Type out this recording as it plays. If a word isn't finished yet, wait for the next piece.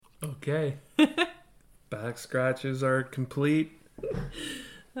Okay. Back scratches are complete.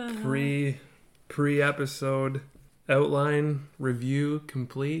 Pre-episode outline review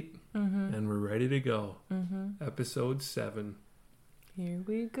complete. And we're ready to go. Episode 7. Here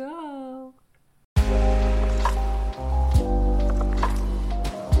we go.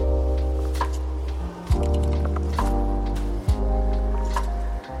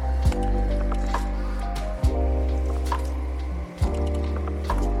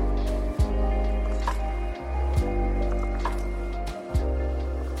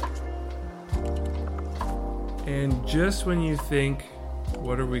 And just when you think,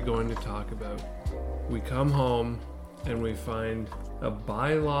 what are we going to talk about? We come home and we find a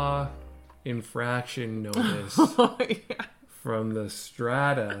bylaw infraction notice from the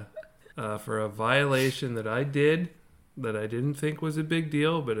Strata for a violation that I did that I didn't think was a big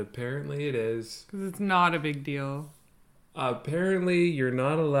deal, but apparently it is. Because it's not a big deal. Apparently you're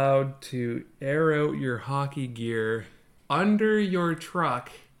not allowed to air out your hockey gear under your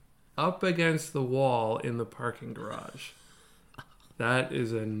truck up against the wall in the parking garage. That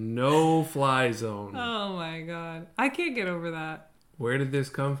is a no-fly zone. Oh my god. I can't get over that. Where did this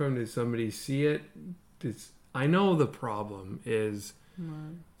come from? Did somebody see it? I know the problem is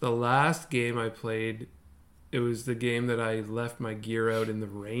the last game I played, it was the game that I left my gear out in the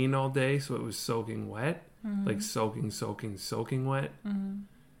rain all day, so it was soaking wet. Like soaking wet. And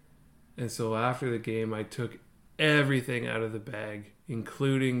so after the game, I took everything out of the bag,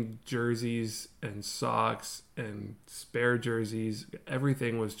 including jerseys and socks and spare jerseys.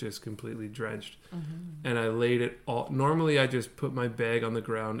 Everything was just completely drenched. And I laid it all. Normally I just put my bag on the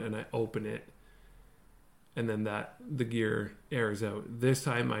ground and I open it, and then the gear airs out. This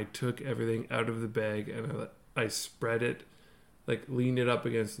time I took everything out of the bag and I spread it, like leaned it up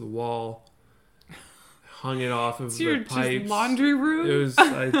against the wall, hung it off of the pipes. Just laundry room?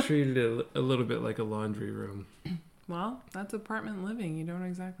 I treated it a little bit like a laundry room. Well, that's apartment living. You don't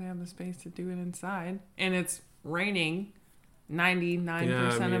exactly have the space to do it inside. And it's raining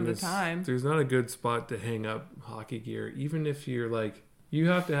 99% of the time. There's not a good spot to hang up hockey gear. Even if you're like, you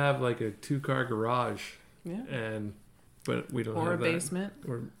have to have like a 2-car garage. Yeah. But we don't have that. Or a basement.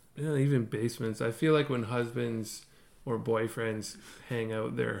 Or even basements. I feel like when husbands or boyfriends hang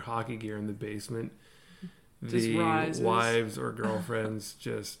out their hockey gear in the basement, the wives or girlfriends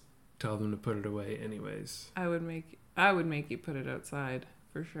just tell them to put it away anyways. I would make you put it outside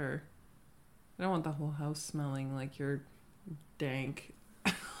for sure. I don't want the whole house smelling like your dank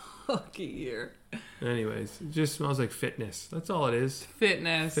hockey gear. Anyways, it just smells like fitness. That's all it is.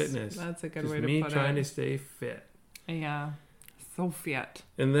 Fitness. That's a good way to put it. Me trying to stay fit. Yeah. So fit.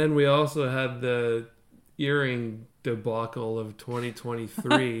 And then we also had the earring debacle of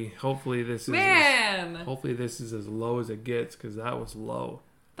 2023. Hopefully this is as low as it gets, because that was low.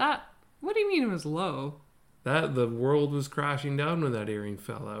 What do you mean it was low? The world was crashing down when that earring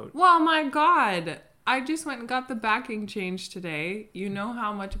fell out. Well, my God. I just went and got the backing changed today. You know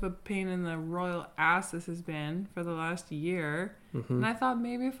how much of a pain in the royal ass this has been for the last year. And I thought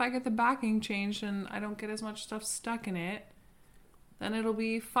maybe if I get the backing changed and I don't get as much stuff stuck in it, then it'll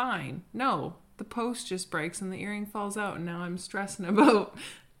be fine. No, the post just breaks and the earring falls out, and now I'm stressing about...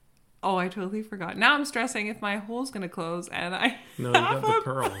 Oh, I totally forgot. Now I'm stressing if my hole's going to close, and No, you got the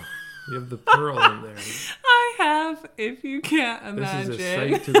pearl. You have the pearl in there. I have, if you can't imagine. This is a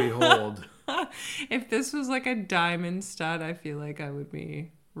sight to behold. If this was like a diamond stud, I feel like I would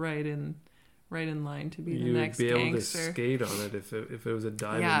be right in line to be the next gangster. You'd be able to skate on it if it was a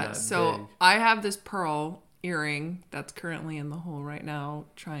diamond that big. So I have this pearl earring that's currently in the hole right now,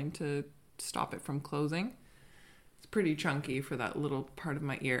 trying to stop it from closing. It's pretty chunky for that little part of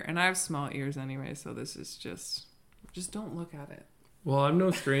my ear, and I have small ears anyway, so this is just don't look at it. Well, I'm no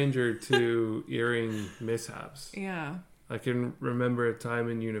stranger to earring mishaps. Yeah. I can remember a time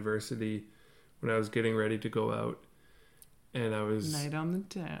in university when I was getting ready to go out, and I was... Night on the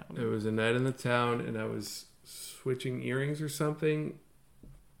town. It was a night in the town, and I was switching earrings or something.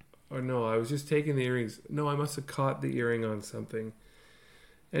 Or no, I was just taking the earrings. No, I must have caught the earring on something.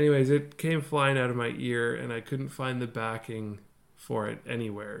 Anyways, it came flying out of my ear, and I couldn't find the backing for it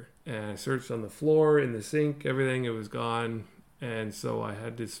anywhere. And I searched on the floor, in the sink, everything, it was gone. And so I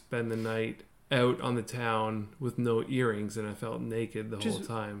had to spend the night out on the town with no earrings, and I felt naked the whole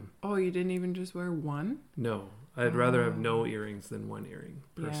time. Oh, you didn't even just wear one? No. I'd rather have no earrings than one earring,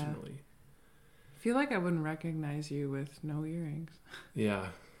 personally. Yeah. I feel like I wouldn't recognize you with no earrings. Yeah.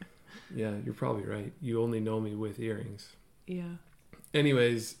 Yeah, you're probably right. You only know me with earrings. Yeah.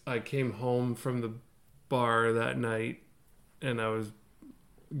 Anyways, I came home from the bar that night, and I was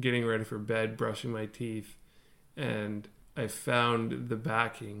getting ready for bed, brushing my teeth, and I found the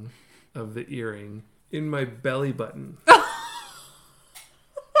backing of the earring in my belly button.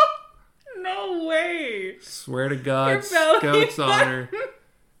 No way. Swear to God, Scout's honor.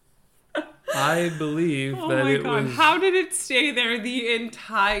 I believe that it was... How did it stay there the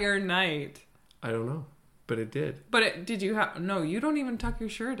entire night? I don't know, but it did. But did you have... No, you don't even tuck your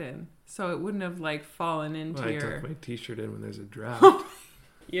shirt in. So it wouldn't have like fallen into I tuck my t-shirt in when there's a draft.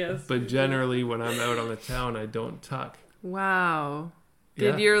 Yes. But generally when I'm out on the town, I don't tuck. Wow.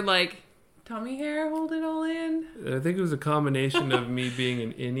 Did your like tummy hair hold it all in? I think it was a combination of me being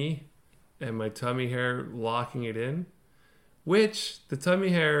an innie and my tummy hair locking it in, which the tummy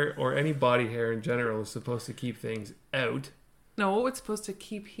hair or any body hair in general is supposed to keep things out. No, it's supposed to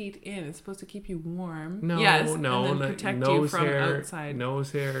keep heat in. It's supposed to keep you warm. No, yes, no, and then protect nose you from hair, outside.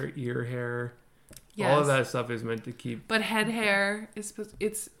 Nose hair, ear hair, yes. all of that stuff is meant to keep. But head hair is supposed.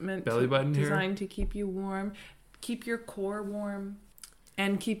 It's meant belly button designed hair? to keep you warm, keep your core warm,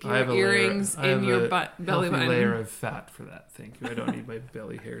 and keep your I earrings in your belly button. Layer of fat for that. Thank you. I don't need my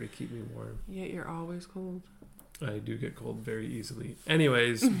belly hair to keep me warm. Yet you're always cold. I do get cold very easily.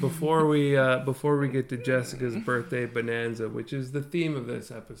 Anyways, before we get to Jessica's birthday bonanza, which is the theme of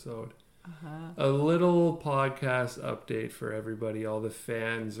this episode, a little podcast update for everybody, all the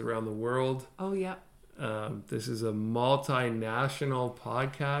fans around the world. Oh yeah. This is a multinational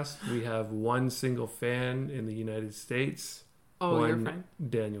podcast. We have one single fan in the United States. Oh, you're fine.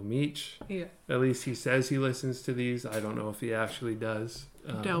 Daniel Meach. Yeah. At least he says he listens to these. I don't know if he actually does.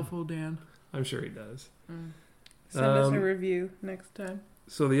 Doubtful, Dan. I'm sure he does. Send us a review next time.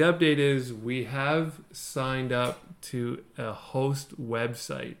 So the update is we have signed up to a host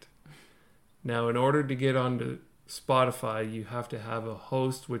website. Now, in order to get onto Spotify, you have to have a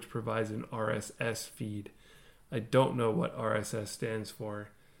host which provides an RSS feed. I don't know what RSS stands for,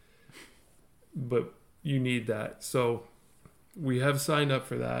 but you need that. So we have signed up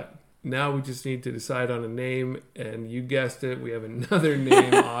for that. Now we just need to decide on a name, and you guessed it, we have another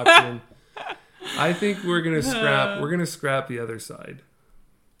name option. I think we're gonna scrap the other side.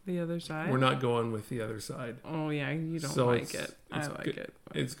 The other side? We're not going with the other side. Oh yeah, you don't like it. I like it.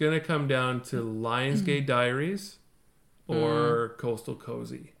 It's gonna come down to Lionsgate Diaries or Coastal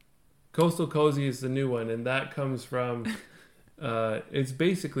Cozy. Coastal Cozy is the new one, and that comes from it's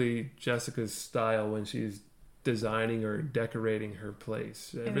basically Jessica's style when she's designing or decorating her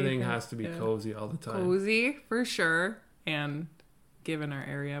place. Everything has to be cozy all the time. Cozy for sure, and given our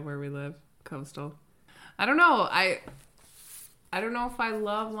area where we live, coastal. I don't know. I don't know if I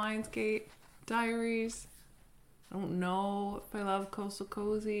love Lionsgate Diaries. I don't know if I love Coastal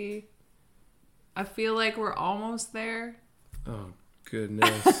Cozy. I feel like we're almost there. Oh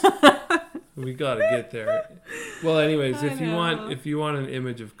goodness. We gotta get there. Well, anyways, if you want an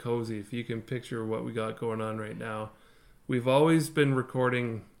image of cozy, if you can picture what we got going on right now, we've been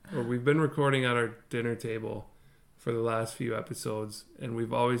recording at our dinner table for the last few episodes, and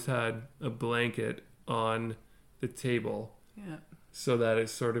we've always had a blanket on the table, so that it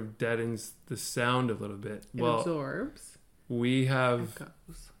sort of deadens the sound a little bit. It absorbs. We have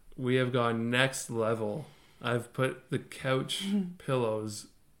gone next level. I've put the couch pillows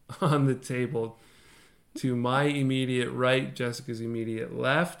on the table to my immediate right, Jessica's immediate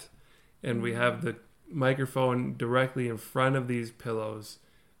left, and we have the microphone directly in front of these pillows.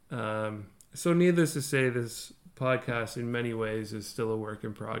 So needless to say, this podcast in many ways is still a work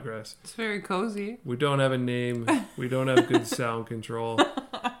in progress. It's very cozy. We don't have a name. We don't have good sound control.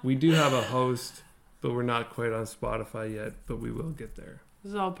 We do have a host, but we're not quite on Spotify yet, but we will get there.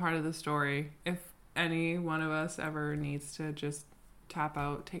 This is all part of the story. If any one of us ever needs to just tap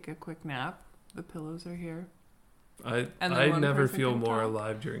out, take a quick nap, the pillows are here. I never feel more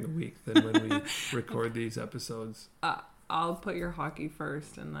alive during the week than when we record these episodes. I'll put your hockey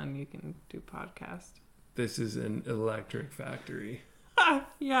first, and then you can do podcast. This is an electric factory.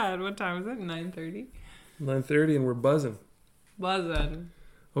 Yeah, and what time is it? 9:30? 9:30, and we're buzzing.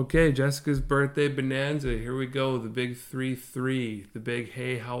 Okay, Jessica's birthday bonanza. Here we go. The big 3-3. The big,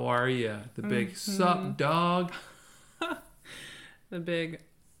 hey, how are ya? The big, sup, dog? The big,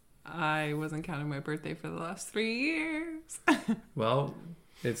 I wasn't counting my birthday for the last 3 years. Well,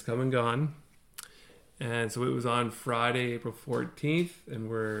 it's come and gone. And so it was on Friday, April 14th, and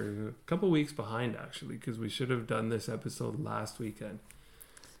we're a couple weeks behind, actually, because we should have done this episode last weekend.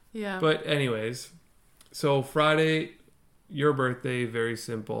 Yeah. But anyways, so Friday, your birthday, very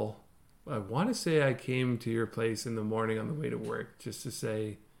simple. I want to say I came to your place in the morning on the way to work just to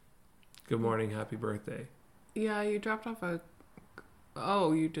say, good morning, happy birthday. Yeah, you dropped off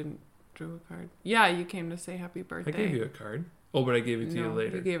Oh, you didn't draw a card. Yeah, you came to say happy birthday. I gave you a card. Oh, but I gave it to you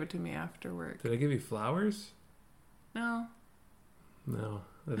later. You gave it to me after work. Did I give you flowers? No. No,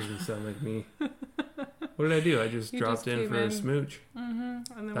 that doesn't sound like me. What did I do? I just dropped in for a smooch.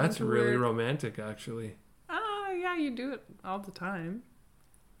 Mm-hmm. And then That's went to really work. romantic, actually. Yeah, you do it all the time.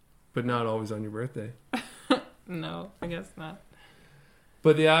 But not always on your birthday. No, I guess not.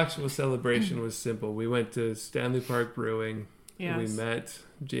 But the actual celebration was simple. We went to Stanley Park Brewing. Yes. We met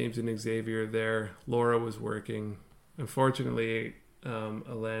James and Xavier there. Laura was working. Unfortunately,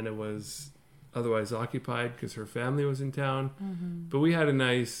 Alana was otherwise occupied because her family was in town. Mm-hmm. But we had a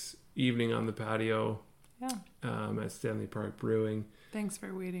nice evening on the patio at Stanley Park Brewing. Thanks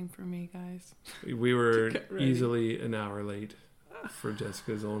for waiting for me, guys. We were easily an hour late for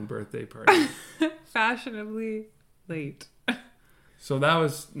Jessica's own birthday party. Fashionably late. So that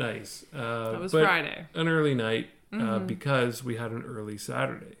was nice. That was Friday. An early night because we had an early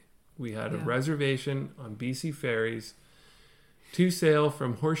Saturday. We had a reservation on BC Ferries to sail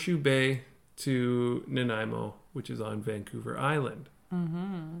from Horseshoe Bay to Nanaimo, which is on Vancouver Island.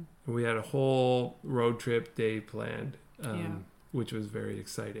 Mm-hmm. And we had a whole road trip day planned, which was very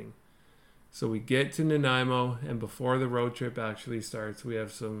exciting. So we get to Nanaimo, and before the road trip actually starts, we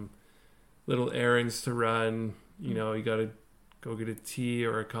have some little errands to run. You know, you got to go get a tea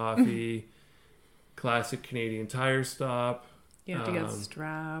or a coffee. Classic Canadian Tire stop. You have to get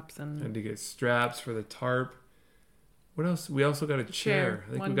straps and to get straps for the tarp. What else? We also got a chair.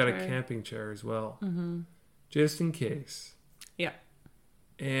 I think we got a camping chair as well, just in case. Yeah.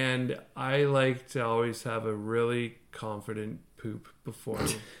 And I like to always have a really confident poop before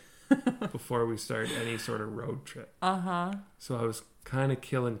we start any sort of road trip. So I was kind of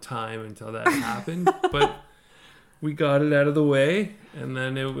killing time until that happened, but we got it out of the way, and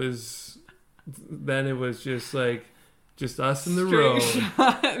then it was just us in the road.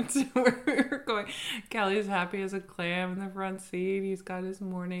 Shot where we were going. Kelly's happy as a clam in the front seat. He's got his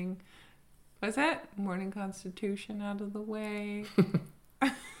morning constitution out of the way.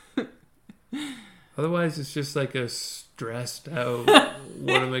 Otherwise, it's just like a stressed out,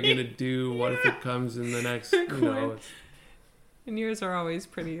 what am I going to do? What if it comes in the next, And yours are always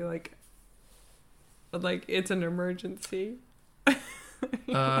pretty like it's an emergency.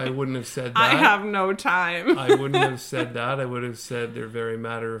 I wouldn't have said that. I have no time. I wouldn't have said that. I would have said they're very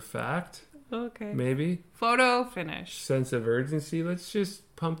matter of fact. Okay. Maybe. Photo finish. Sense of urgency. Let's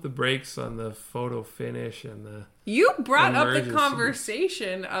just pump the brakes on the photo finish and the You brought emergency. up the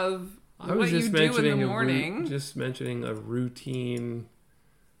conversation of I was what just you do in mentioning the morning. just mentioning a routine,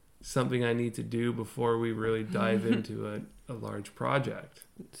 something I need to do before we really dive into a large project.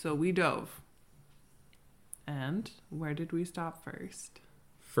 So we dove. And where did we stop first?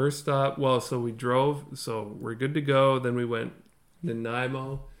 First stop, so we drove, so we're good to go. Then we went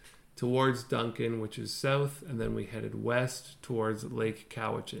Nanaimo towards Duncan, which is south, and then we headed west towards Lake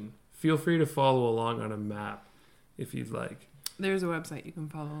Cowichan. Feel free to follow along on a map if you'd like. There's a website you can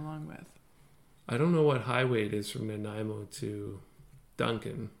follow along with. I don't know what highway it is from Nanaimo to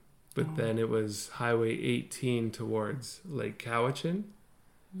Duncan, but then it was Highway 18 towards Lake Cowichan,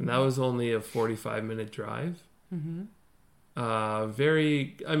 and that was only a 45-minute drive. Mm-hmm.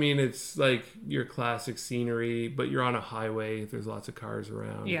 It's like your classic scenery, but you're on a highway. There's lots of cars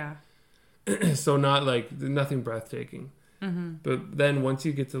around. Yeah. So not like nothing breathtaking. Mm-hmm. But then once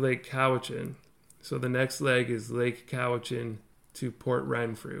you get to Lake Cowichan, so the next leg is Lake Cowichan to Port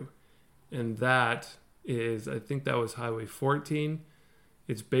Renfrew. And that is, I think that was Highway 14.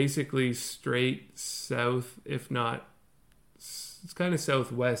 It's basically straight south, if not, it's kind of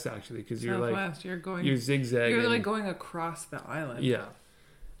southwest actually, because you're zigzagging. You're like going across the island. Yeah.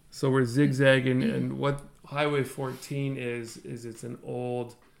 So we're zigzagging, and what Highway 14 is it's an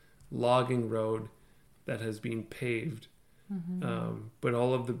old logging road that has been paved. Mm-hmm. But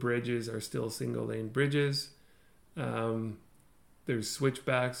all of the bridges are still single lane bridges. There's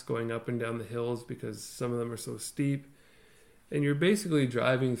switchbacks going up and down the hills because some of them are so steep. And you're basically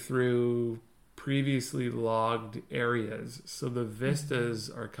driving through previously logged areas. So the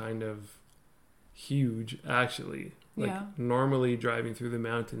vistas are kind of huge, actually. Normally driving through the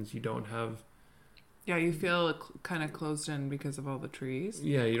mountains, you don't have... Yeah, you feel kind of closed in because of all the trees.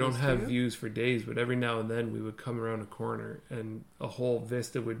 Yeah, you don't have views for days, but every now and then we would come around a corner and a whole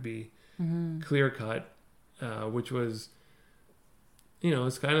vista would be clear cut, which was,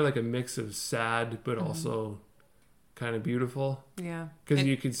 it's kind of like a mix of sad, but also kind of beautiful. Yeah. Because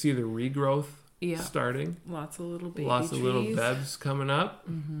you could see the regrowth starting. Lots of little baby Lots trees. of little bebs coming up.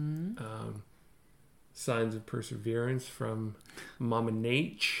 Mm-hmm. Signs of perseverance from Mama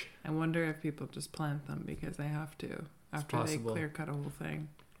Nature. I wonder if people just plant them because they have to after they clear cut a whole thing.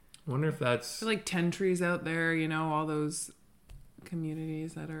 I wonder if that's... There are like 10 trees out there, all those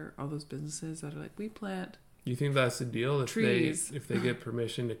communities all those businesses that are like, we plant You think that's the deal? Trees. If they get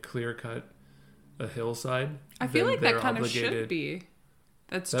permission to clear cut a hillside, I feel like that kind obligated. of should be.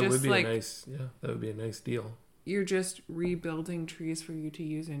 That would be like that would be a nice deal. You're just rebuilding trees for you to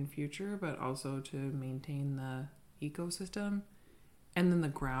use in future, but also to maintain the ecosystem, and then the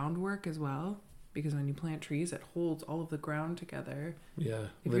groundwork as well. Because when you plant trees, it holds all of the ground together. Yeah,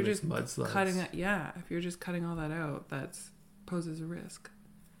 if you're just mudslides. if you're just cutting all that out, that poses a risk.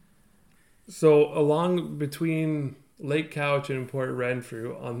 So along between Lake Cowichan and Port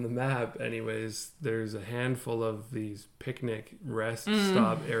Renfrew on the map, anyways, there's a handful of these picnic rest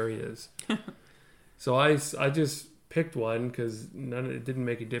stop areas. So I just picked one because it didn't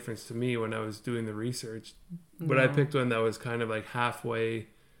make a difference to me when I was doing the research. But I picked one that was kind of like halfway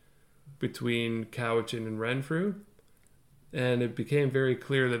between Cowichan and Renfrew. And it became very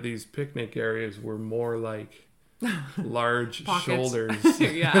clear that these picnic areas were more like large shoulders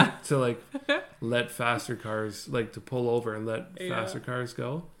to like let faster cars, like to pull over and let faster cars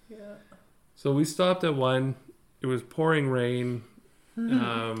go. Yeah. So we stopped at one. It was pouring rain.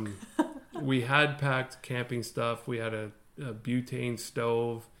 We had packed camping stuff. We had a butane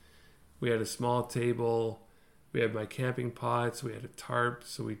stove. We had a small table. We had my camping pots. We had a tarp.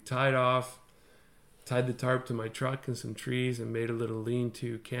 So we tied the tarp to my truck and some trees and made a little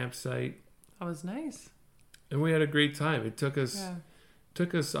lean-to campsite. That was nice. And we had a great time. It took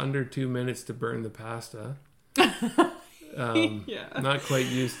us under 2 minutes to burn the pasta. Not quite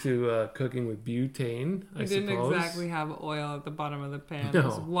used to cooking with butane, I suppose. We didn't exactly have oil at the bottom of the pan. No. It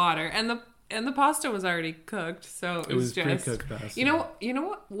was water. And the pasta was already cooked, so it was just pre-cooked pasta. You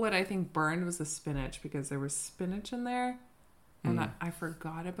know what I think burned was the spinach, because there was spinach in there, and I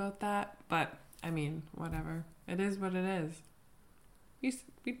forgot about that. But I mean, whatever. It is what it is.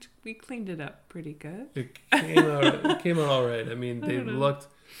 We cleaned it up pretty good. It came out all right. I mean,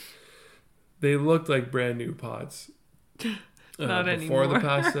 they looked like brand new pots. Not before anymore. The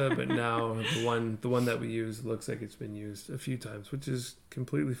pasta, but now the one that we use looks like it's been used a few times, which is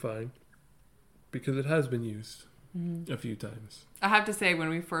completely fine because it has been used a few times. I have to say, when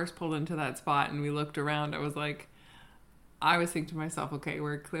we first pulled into that spot and we looked around, I was thinking to myself, okay,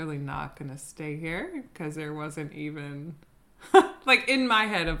 we're clearly not going to stay here, because there wasn't even like in my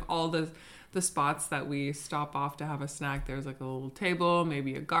head of all the spots that we stop off to have a snack, there's like a little table,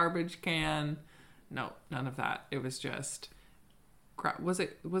 maybe a garbage can. No, none of that. It was just was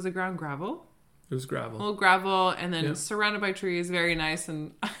it ground gravel? It was gravel. A little gravel, and then surrounded by trees, very nice.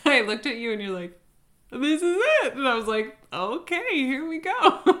 And I looked at you and you're like, this is it. And I was like, okay, here we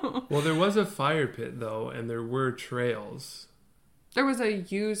go. Well, there was a fire pit though, and there were trails. There was a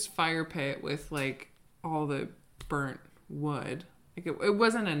used fire pit with like all the burnt wood. Like it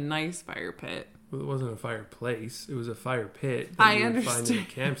wasn't a nice fire pit. Well, it wasn't a fireplace. It was a fire pit that you would find in a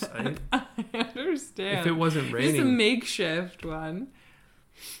campsite. I understand. If it wasn't raining, just a makeshift one.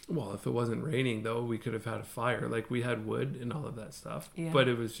 Well, if it wasn't raining though, we could have had a fire. Like we had wood and all of that stuff. Yeah. But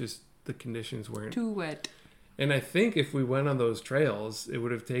it was just the conditions weren't too wet. And I think if we went on those trails, it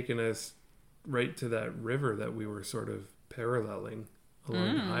would have taken us right to that river that we were sort of paralleling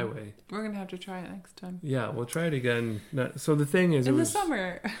along the highway. We're gonna have to try it next time. Yeah, we'll try it again. So the thing is, in the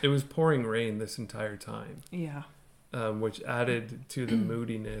summer, it was pouring rain this entire time. Yeah, which added to the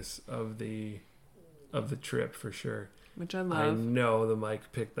moodiness of the trip for sure. Which I love. I know the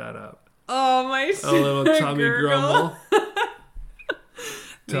mic picked that up. Oh my! A little tummy grumble.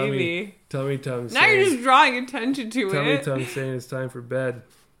 Maybe. Tummy Tum. Now you're just drawing attention to it. Tummy Tum saying it's time for bed.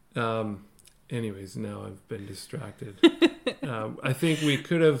 Anyways, now I've been distracted. I think we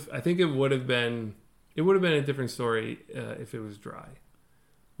could have. I think it would have been a different story if it was dry.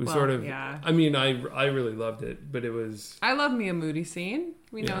 Yeah. I mean, I really loved it, but it was. I love me a moody scene.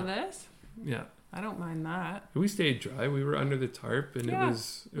 We know this. Yeah. I don't mind that. We stayed dry. We were under the tarp, and it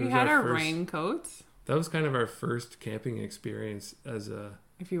was. We had our raincoats. That was kind of our first camping experience as a.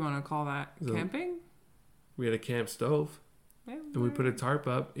 If you want to call that camping. We had a camp stove. Yeah. And we put a tarp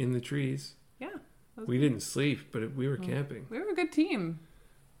up in the trees. Yeah. We didn't sleep, but we were camping. We were a good team.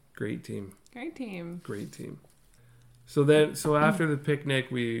 Great team. Great team. Great team. So after the picnic,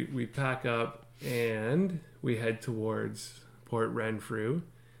 we pack up and we head towards Port Renfrew.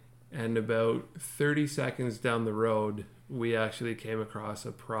 And about 30 seconds down the road, we actually came across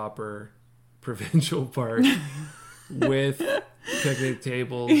a proper provincial park with picnic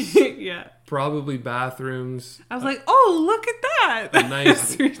tables. Yeah. Probably bathrooms. I was like, oh, look at that.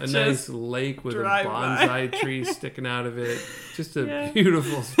 A nice lake with a bonsai tree sticking out of it. Just a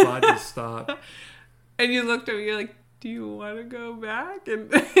beautiful spot to stop. And you looked at me, you're like, do you want to go back? And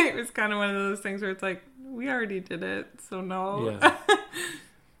it was kind of one of those things where it's like, we already did it, so no. Yeah.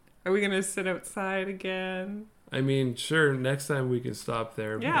 Are we going to sit outside again? I mean, sure, next time we can stop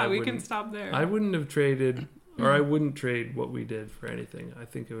there. Yeah, we can stop there. I wouldn't have traded, or I wouldn't trade what we did for anything. I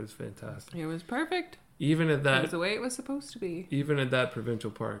think it was fantastic. It was perfect. Even at that, it was the way it was supposed to be. Even at that provincial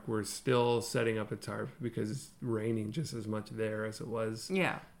park, we're still setting up a tarp because it's raining just as much there as it was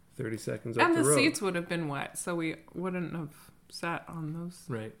 30 seconds up the road. And the seats would have been wet, so we wouldn't have sat on those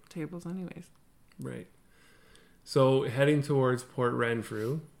tables anyways. Right. So heading towards Port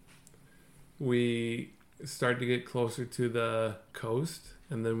Renfrew, we start to get closer to the coast,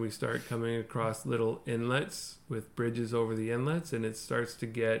 and then we start coming across little inlets with bridges over the inlets, and it starts to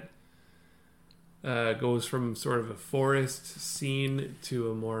get goes from sort of a forest scene to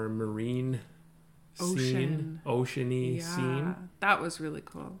a more marine scene, oceany scene. That was really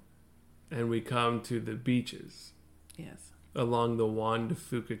cool. And we come to the beaches. Yes. Along the Juan de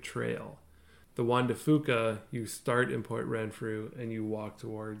Fuca Trail. The Juan de Fuca, you start in Port Renfrew and you walk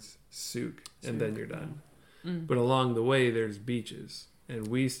towards Souk, and then you're done. But along the way, there's beaches. And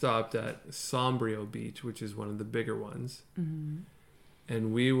we stopped at Sombrio Beach, which is one of the bigger ones. Mm-hmm.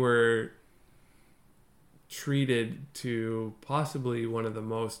 And we were treated to possibly one of the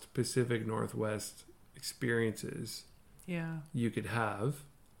most Pacific Northwest experiences you could have.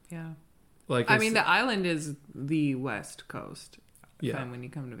 Yeah. Like I mean, the island is the West Coast. Yeah. And when you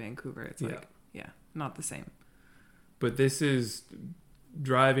come to Vancouver, it's like, not the same. But this is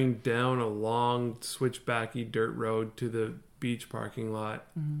driving down a long switchbacky dirt road to the beach parking lot.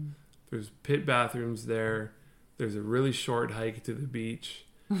 Mm-hmm. There's pit bathrooms there. There's a really short hike to the beach.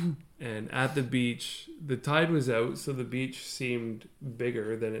 And at the beach, the tide was out, so the beach seemed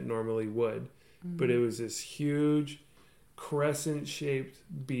bigger than it normally would. Mm-hmm. But it was this huge crescent-shaped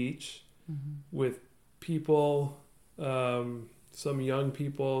beach with people, some young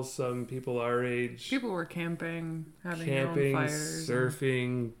people, some people our age. People were camping, having their own fires.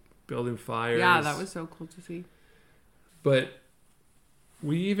 Surfing, building fires. Yeah, that was so cool to see. But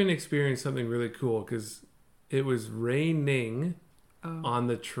we even experienced something really cool because it was raining on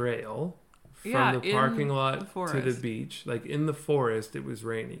the trail from the parking lot to the beach. Like in the forest, it was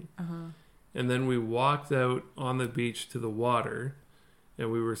raining. And then we walked out on the beach to the water,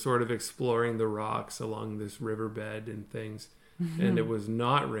 and we were sort of exploring the rocks along this riverbed and things. And it was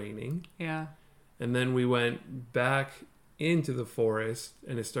not raining. Yeah. And then we went back into the forest,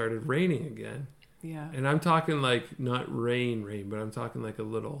 and it started raining again. Yeah. And I'm talking like not rain, but I'm talking like a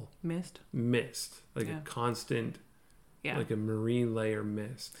little mist, like a constant, like a marine layer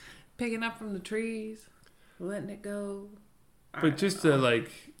mist. Picking up from the trees, letting it go. But just to like,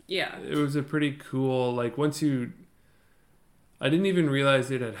 it was a pretty cool, like I didn't even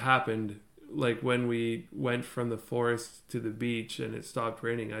realize it had happened. Like when we went from the forest to the beach and it stopped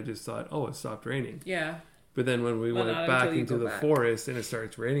raining, I just thought, oh, it stopped raining. Yeah. But then when we went back into the forest and it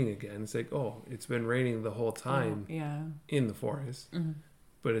starts raining again, it's like, oh, it's been raining the whole time in the forest. Mm-hmm.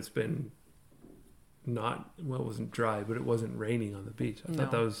 But it's been it wasn't dry, but it wasn't raining on the beach. I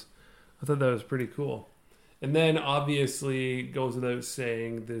thought that was pretty cool. And then obviously goes without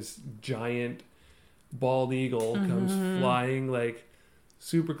saying, this giant bald eagle comes flying like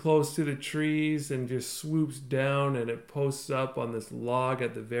super close to the trees and just swoops down, and it posts up on this log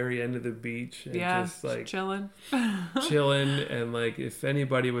at the very end of the beach and just like chilling and like if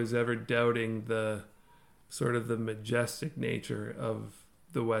anybody was ever doubting the sort of the majestic nature of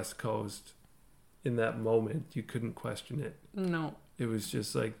the West Coast in that moment, you couldn't question it. No, it was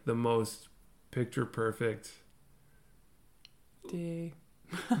just like the most picture perfect day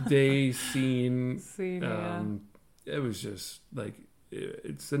scene. It was just like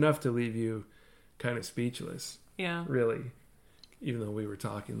it's enough to leave you kind of speechless. Yeah. Really. Even though we were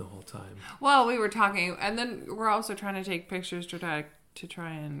talking the whole time. Well, we were talking, and then we're also trying to take pictures to try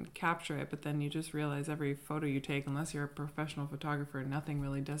and capture it, but then you just realize every photo you take, unless you're a professional photographer, nothing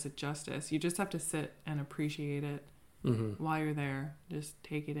really does it justice. You just have to sit and appreciate it while you're there. Just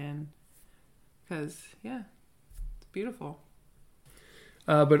take it in. Because, it's beautiful.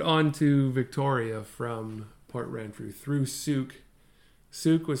 But on to Victoria from Port Renfrew through Souk.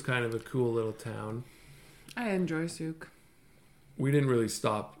 Souk was kind of a cool little town. I enjoy Souk. We didn't really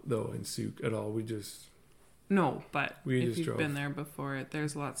stop, though, in Souk at all. We just... No, but if you've been there before,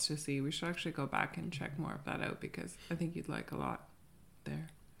 there's lots to see. We should actually go back and check more of that out, because I think you'd like a lot there.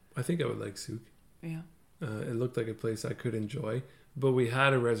 I think I would like Souk. Yeah. It looked like a place I could enjoy, but we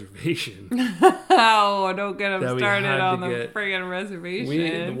had a reservation. Oh, don't get them started on the friggin'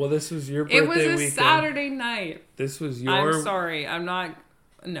 reservation. Well, this was your birthday weekend. It was a Saturday night. This was your... I'm sorry. I'm not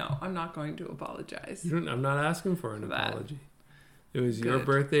going to apologize. I'm not asking for an apology. It was your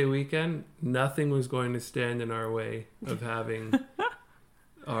birthday weekend. Nothing was going to stand in our way of having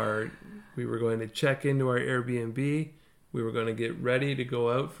we were going to check into our Airbnb. We were going to get ready to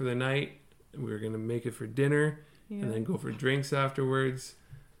go out for the night. We were going to make it for dinner and then go for drinks afterwards.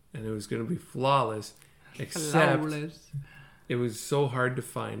 And it was going to be flawless. Except it was so hard to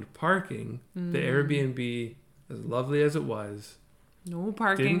find parking. The Airbnb, as lovely as it was, no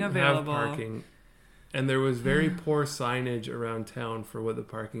parking available. Have parking. And there was very poor signage around town for what the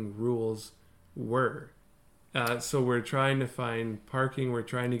parking rules were. So we're trying to find parking. We're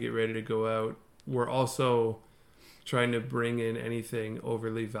trying to get ready to go out. We're also trying to bring in anything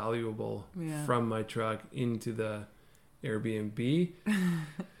overly valuable from my truck into the Airbnb.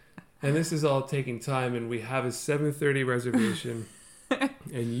 And this is all taking time, and we have a 7:30 reservation.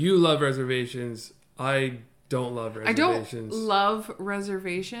 And you love reservations. I don't love reservations. I don't love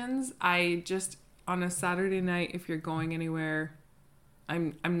reservations. I just, on a Saturday night, if you're going anywhere, I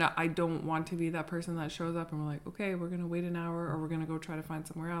don't want to be that person that shows up and we're like, okay, we're going to wait an hour or we're going to go try to find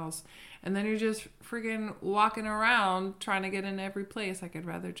somewhere else. And then you're just friggin' walking around trying to get in every place. Like, I'd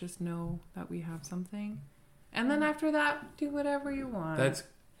rather just know that we have something. And then after that, do whatever you want.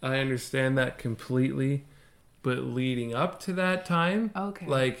 I understand that completely. But leading up to that time,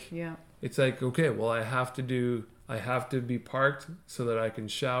 it's like, okay, well, I have to be parked so that I can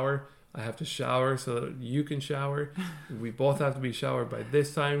shower. I have to shower so that you can shower. We both have to be showered by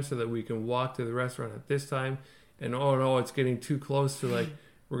this time so that we can walk to the restaurant at this time. And oh no, it's getting too close to like,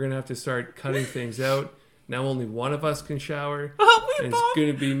 we're going to have to start cutting things out. Now only one of us can shower. And it's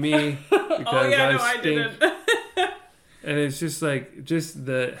going to be me because I stink. And it's just like,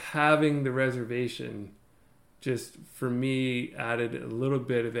 having the reservation just for me added a little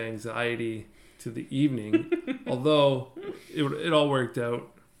bit of anxiety to the evening. Although it all worked out.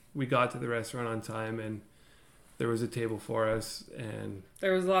 We got to the restaurant on time and there was a table for us and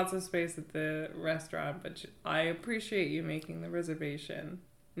there was lots of space at the restaurant, but I appreciate you making the reservation.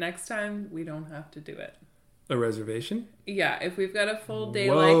 Next time we don't have to do it. A reservation? Yeah, if we've got a full day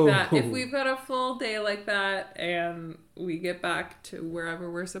like that and we get back to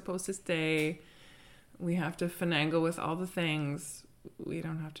wherever we're supposed to stay, we have to finagle with all the things. We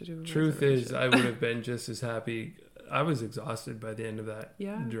don't have to do a Truth is, I would have been just as happy. I was exhausted by the end of that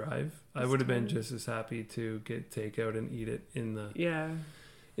drive. I would have been just as happy to get takeout and eat it in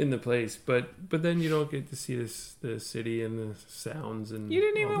the place. But then you don't get to see the city and the sounds and you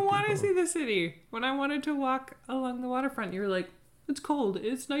didn't even want to see the city. When I wanted to walk along the waterfront, you were like, "It's cold.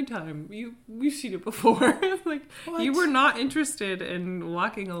 It's nighttime. We've seen it before." Like what? You were not interested in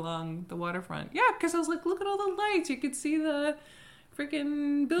walking along the waterfront. Yeah, because I was like, "Look at all the lights. You could see the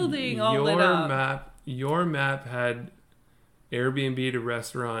freaking building all lit up." Your map had Airbnb to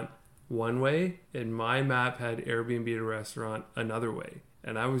restaurant one way, and my map had Airbnb to restaurant another way.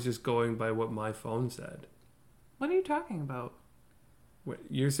 And I was just going by what my phone said. What are you talking about?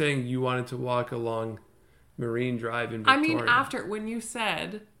 You're saying you wanted to walk along Marine Drive in Victoria. I mean, after, when you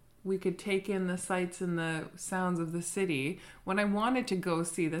said we could take in the sights and the sounds of the city, when I wanted to go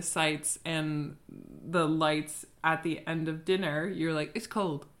see the sights and the lights at the end of dinner, you're like, it's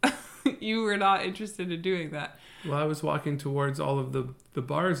cold. You were not interested in doing that. Well, I was walking towards all of the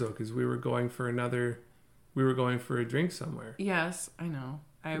bars though, because we were going for a drink somewhere. Yes, I know.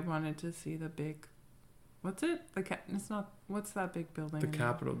 I wanted to see the big, what's it? It's not, what's that big building? The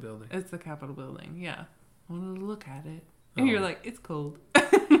Capitol building. It's the Capitol building, yeah. I wanted to look at it. And you're like, it's cold.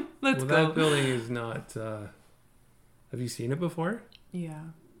 Let's go. That building is not, have you seen it before? Yeah.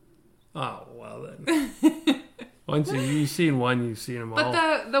 Oh, well then. Once you've seen one, you've seen them all.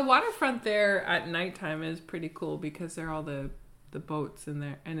 But the waterfront there at nighttime is pretty cool because there are all the boats in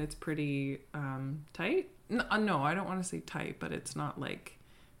there and it's pretty tight. No, I don't want to say tight, but it's not like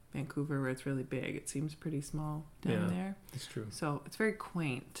Vancouver where it's really big. It seems pretty small down there. That's true. So it's very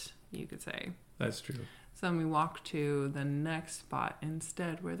quaint, you could say. That's true. So then we walked to the next spot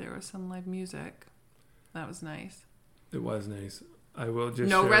instead where there was some live music. That was nice. It was nice. I will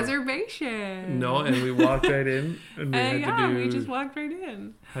just reservation. No, and we walked right in. And we just walked right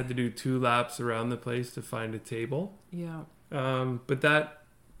in. Had to do 2 laps around the place to find a table. Yeah. But that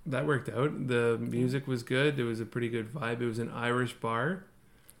worked out. The music was good. There was a pretty good vibe. It was an Irish bar.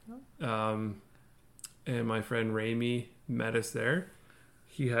 And my friend Ramy met us there.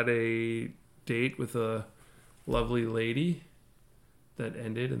 He had a date with a lovely lady that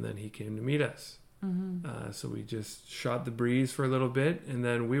ended, and then he came to meet us. Mm-hmm. So we just shot the breeze for a little bit, and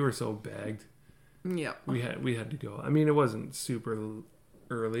then we were so bagged. Yeah, we had to go. I mean, it wasn't super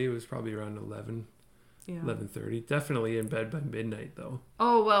early. It was probably around 11:30. Definitely in bed by midnight, though.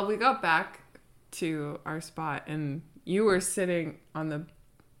 Oh well, we got back to our spot, and you were sitting on the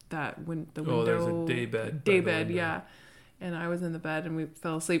window. Oh, there's a day bed. Day bed, yeah. and I was in the bed and we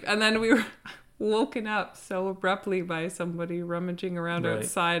fell asleep. And then we were woken up so abruptly by somebody rummaging around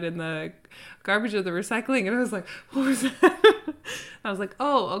outside in the garbage of the recycling. And I was like, what was that? I was like,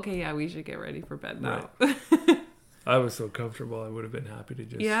 oh, okay, yeah, we should get ready for bed now. Right. I was so comfortable. I would have been happy to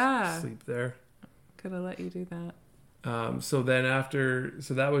just sleep there. Could have let you do that. So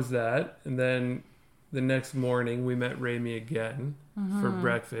that was that. And then the next morning we met Rami again for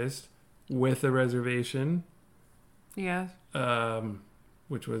breakfast with a reservation. Yeah.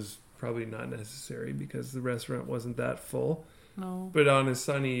 Which was probably not necessary because the restaurant wasn't that full. No. But on a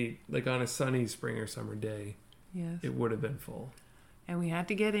sunny spring or summer day, yes, it would have been full. And we had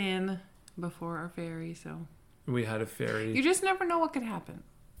to get in before our ferry, so we had a ferry. You just never know what could happen.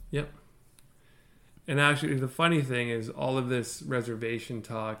 Yep. And actually, the funny thing is, all of this reservation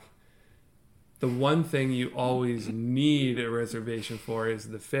talk, the one thing you always need a reservation for is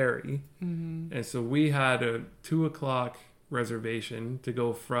the ferry. Mm-hmm. And so we had a 2:00 reservation to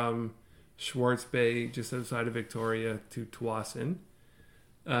go from Schwartz Bay, just outside of Victoria, to Tsawwassen.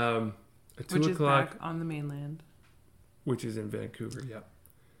 Which is back on the mainland. Which is in Vancouver, yeah.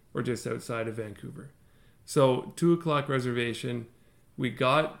 Or just outside of Vancouver. So 2:00 reservation. We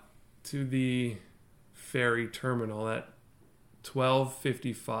got to the ferry terminal at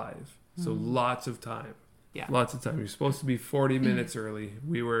 12:55. So lots of time. Yeah. Lots of time. You're supposed to be 40 minutes early.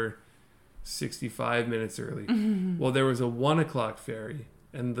 We were 65 minutes early. Well, there was a 1:00 ferry.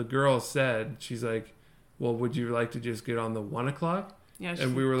 And the girl said, she's like, well, would you like to just get on the 1:00? Yeah,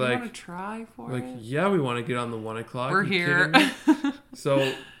 and we were like, want to try for it? Like, yeah, we want to get on the 1:00. We're here.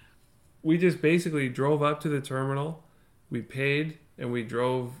 So we just basically drove up to the terminal. We paid and we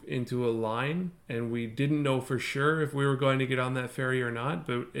drove into a line, and we didn't know for sure if we were going to get on that ferry or not,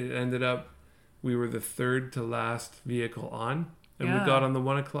 but it ended up we were the third to last vehicle on, and we got on the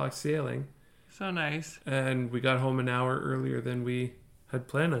 1:00 sailing. So nice. And we got home an hour earlier than we had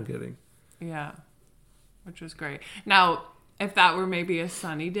planned on getting. Yeah, which was great. Now, if that were maybe a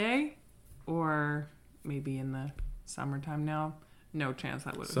sunny day, or maybe in the summertime now, no chance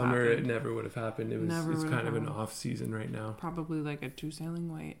that would have happened. It never would have happened. It's kind of an off season right now. Probably like a 2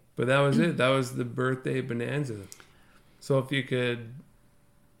 sailing wait. But that was it. That was the birthday bonanza. So if you could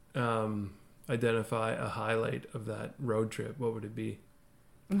identify a highlight of that road trip, what would it be?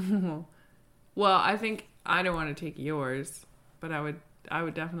 Well, I think I don't want to take yours, but I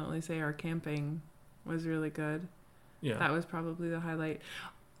would definitely say our camping was really good. Yeah. That was probably the highlight.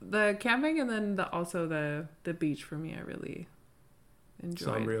 The camping, and then also the beach for me, I really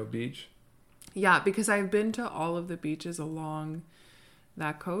enjoyed. Sombrio Beach? Yeah, because I've been to all of the beaches along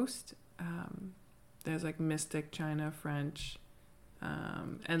that coast. There's like Mystic, China, French,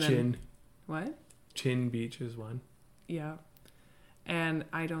 and then Chin. What? Chin Beach is one. Yeah. And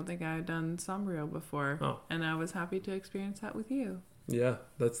I don't think I had done Sombrio before. Oh. And I was happy to experience that with you. Yeah,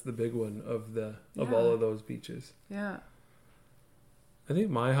 that's the big one of all of those beaches. Yeah. I think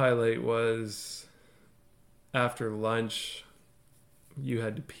my highlight was after lunch, you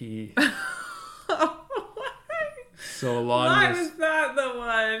had to pee. So Why was that the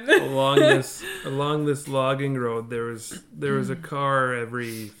one? along this logging road, there was a car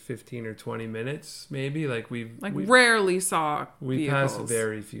every 15 or 20 minutes, maybe. We rarely saw we vehicles. Passed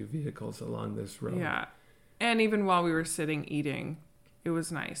very few vehicles along this road. Yeah, and even while we were sitting eating, it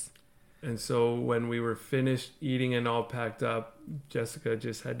was nice. And so when we were finished eating and all packed up, Jessica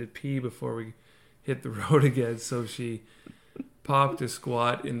just had to pee before we hit the road again. So she popped a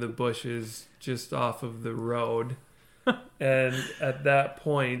squat in the bushes just off of the road. And at that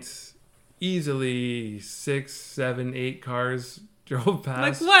point, easily 6, 7, 8 cars drove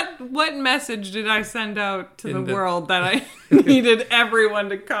past. What message did I send out to the world that I needed everyone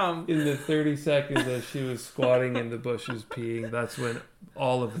to come? In the 30 seconds that she was squatting in the bushes peeing, that's when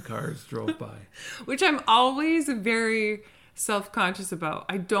all of the cars drove by. Which I'm always very self-conscious about.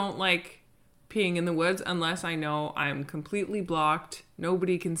 I don't like peeing in the woods unless I know I'm completely blocked.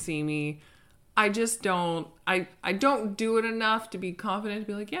 Nobody can see me. I just don't. I don't do it enough to be confident to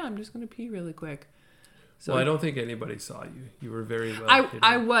be like, yeah, I'm just going to pee really quick. So I don't think anybody saw you. You were very well hidden.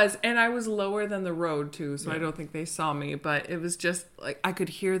 I was, and I was lower than the road too, so I don't think they saw me. But it was just like I could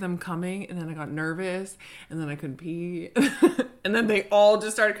hear them coming, and then I got nervous, and then I couldn't pee, and then they all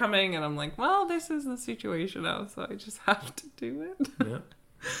just started coming, and I'm like, well, this is the situation now, so I just have to do it. Yeah,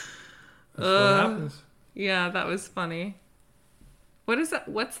 that's what happens. Yeah, that was funny. What is that?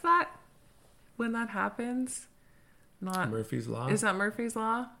 What's that? When that happens? Not Murphy's Law. Is that Murphy's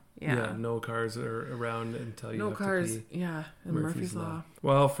Law? Yeah, no cars are around until you have to pee. Yeah, and Murphy's Law.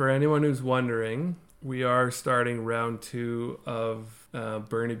 Well, for anyone who's wondering, we are starting round 2 of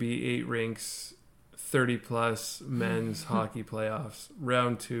Burnaby 8 Rinks 30 plus men's hockey playoffs.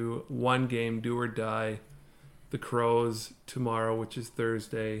 Round 2, 1 game, do or die. The Crows tomorrow, which is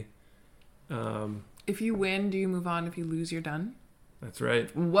Thursday. If you win, do you move on? If you lose, you're done? That's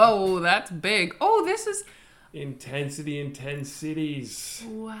right. Whoa, that's big. Oh, this is... Intensity in 10 cities.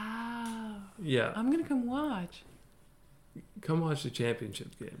 Wow. Yeah. I'm going to come watch. Come watch the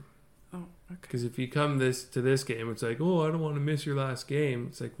championship game. Oh, okay. Because if you come to this game, it's like, oh, I don't want to miss your last game.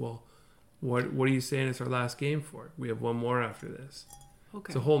 It's like, well, what are you saying it's our last game for? We have one more after this.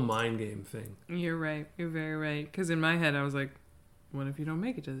 Okay. It's a whole mind game thing. You're right. You're very right. Because in my head, I was like, what if you don't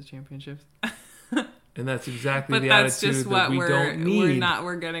make it to the championships? And that's exactly but the that's attitude just that we don't need.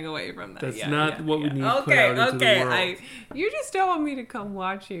 We're getting away from that. That's not what we need to put out into the world. You just don't want me to come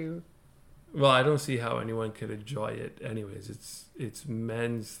watch you. Well, I don't see how anyone could enjoy it anyways. It's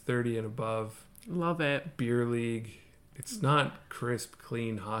men's 30 and above. Love it. Beer league. It's not crisp,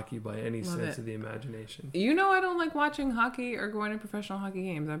 clean hockey by any Love sense it. of the imagination. You know I don't like watching hockey or going to professional hockey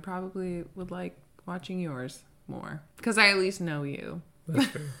games. I probably would like watching yours more. Because I at least know you. That's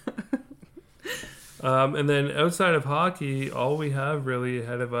fair. And then outside of hockey, all we have really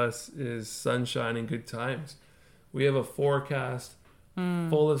ahead of us is sunshine and good times. We have a forecast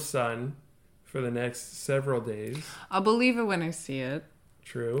full of sun for the next several days. I'll believe it when I see it.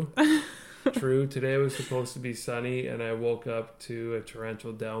 True. True. Today was supposed to be sunny, and I woke up to a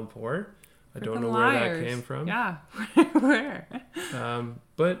torrential downpour. I don't know where that came from. Yeah, where?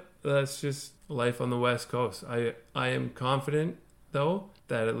 But that's just life on the West Coast. I am confident, though,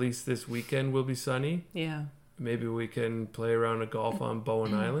 that at least this weekend will be sunny. Yeah. Maybe we can play around a golf on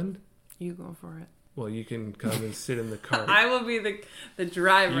Bowen Island. You go for it. Well, you can come and sit in the cart. I will be the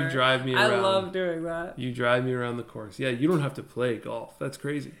driver. You drive me around. I love doing that. You drive me around the course. Yeah, you don't have to play golf. That's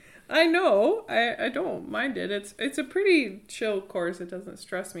crazy. I know. I don't mind it. It's a pretty chill course. It doesn't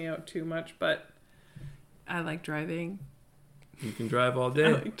stress me out too much, but I like driving. You can drive all day.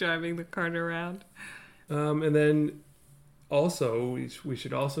 I like driving the cart around. And then also, we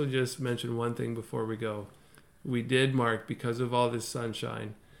should also just mention one thing before we go. We did mark, because of all this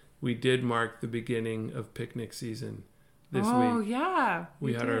sunshine, we did mark the beginning of picnic season this week. Oh, yeah.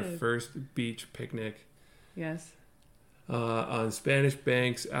 We had our first beach picnic. Yes. On Spanish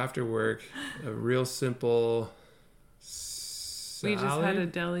Banks after work. A real simple salad. We just had a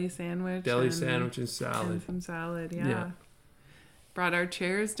deli sandwich. Sandwich and salad. And some salad, yeah. Brought our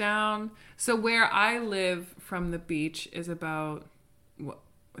chairs down. So where I live from the beach is about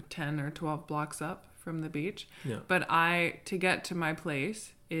 10 or 12 blocks up from the beach. Yeah. But to get to my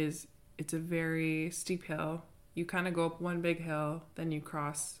place it's a very steep hill. You kind of go up one big hill, then you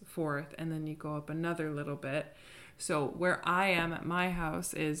cross 4th, and then you go up another little bit. So where I am at my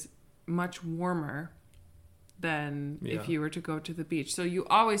house is much warmer than if you were to go to the beach. So you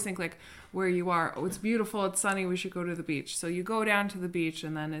always think like where you are, oh, it's beautiful, it's sunny, we should go to the beach. So you go down to the beach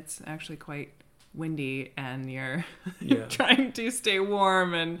and then it's actually quite windy and you're trying to stay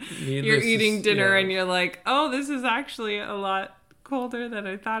warm and you're eating dinner and you're like, oh, this is actually a lot colder than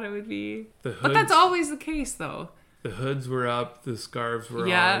I thought it would be. But that's always the case though. The hoods were up, the scarves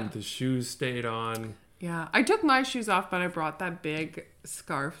were on, the shoes stayed on. Yeah, I took my shoes off, but I brought that big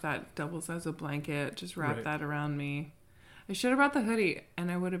scarf that doubles as a blanket. Just wrap that around me. I should have brought the hoodie,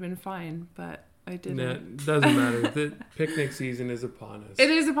 and I would have been fine, but I didn't. It doesn't matter. The picnic season is upon us. It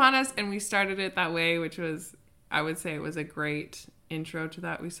is upon us, and we started it that way, which was, I would say, it was a great intro to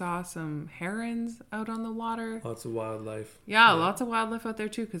that. We saw some herons out on the water. Lots of wildlife. Yeah, lots of wildlife out there,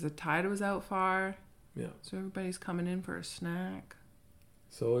 too, because the tide was out far. Yeah. So everybody's coming in for a snack.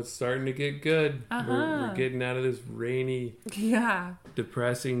 So it's starting to get good. We're getting out of this rainy,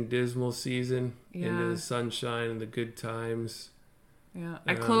 depressing, dismal season into the sunshine and the good times. Yeah.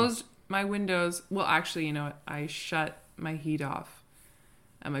 I closed my windows. Well, actually, you know what? I shut my heat off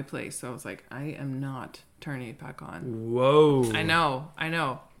at my place. So I was like, I am not turning it back on. Whoa. I know.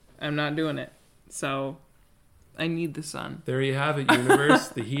 I'm not doing it. So I need the sun. There you have it, universe.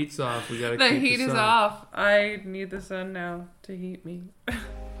 The heat's off. We gotta keep the sun. The heat is off. I need the sun now to heat me.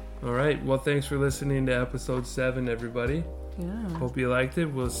 All right. Well, thanks for listening to episode 7, everybody. Yeah. Hope you liked it.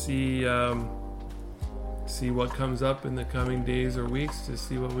 We'll see what comes up in the coming days or weeks to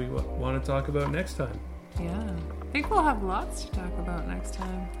see what we want to talk about next time. Yeah. I think we'll have lots to talk about next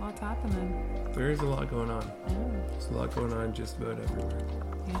time. Lots happening. There is a lot going on. Yeah. There's a lot going on just about everywhere.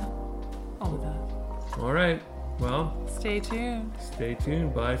 Yeah. All of that. All right. Well, stay tuned.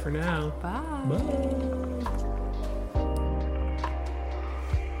 Bye for now. Bye. Bye.